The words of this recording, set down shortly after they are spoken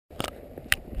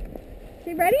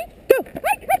Okay, ready? Go!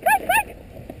 Hike, hike, hike, hike!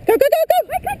 Go, go, go, go!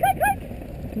 Hike, hike, hike,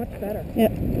 hike! Much better. Yeah.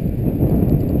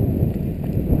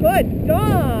 Good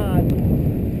dog!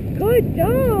 Good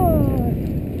dog!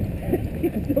 You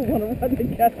don't want to run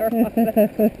together on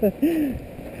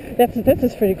that. This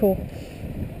is pretty cool.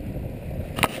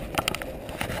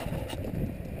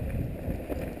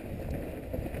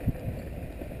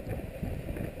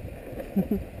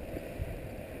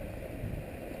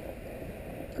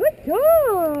 Good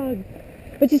dog!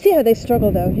 But you see how they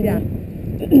struggle though, you Yeah. know?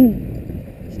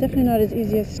 It's definitely not as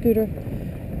easy as Scooter. Go,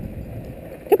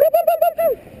 go, go, go, go,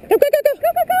 go! Go, go, go, go! Go,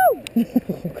 go, go!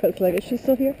 Oh, God's leg, is she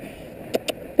still here?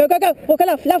 Go, go, go! Walk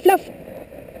off, laugh, laugh!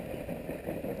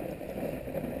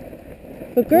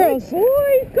 Good girls! Good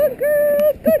boys! Good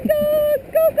girls! Good dogs!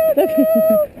 Go, go, go!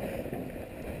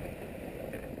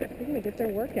 They're going to get their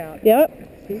workout. Yep.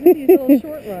 These are these little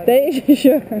short runs.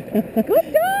 Sure. Good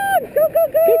dogs! Go, go, go!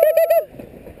 Go, go, go, go!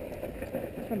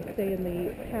 Trying to stay in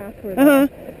the path where Uh-huh.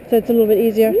 So it's a little bit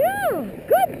easier. Yeah!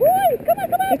 Good boys! Come on,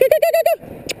 come on! Go, go, go, go, go!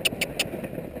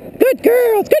 Good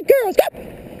girls! Good girls! Go!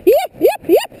 Yep, yep,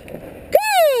 yep!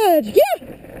 Good! Yeah!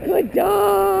 Good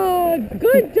dog!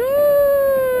 Good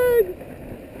dog!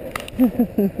 Good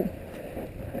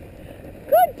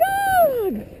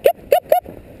dog! Go, go, go!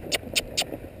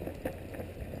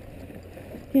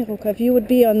 Yeah, Roka, if you would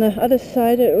be on the other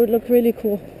side, it would look really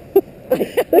cool. I'm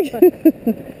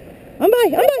by,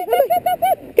 I'm by, I'm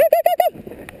by! Go, go, go,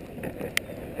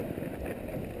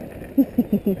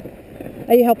 go!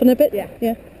 Are you helping a bit? Yeah.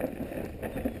 Yeah.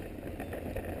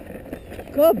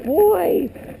 Good boy!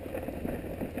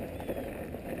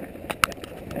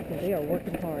 They are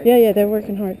working hard. Yeah, they're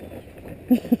working hard.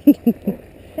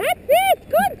 That's it!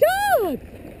 Good dog!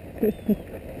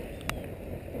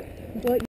 Well,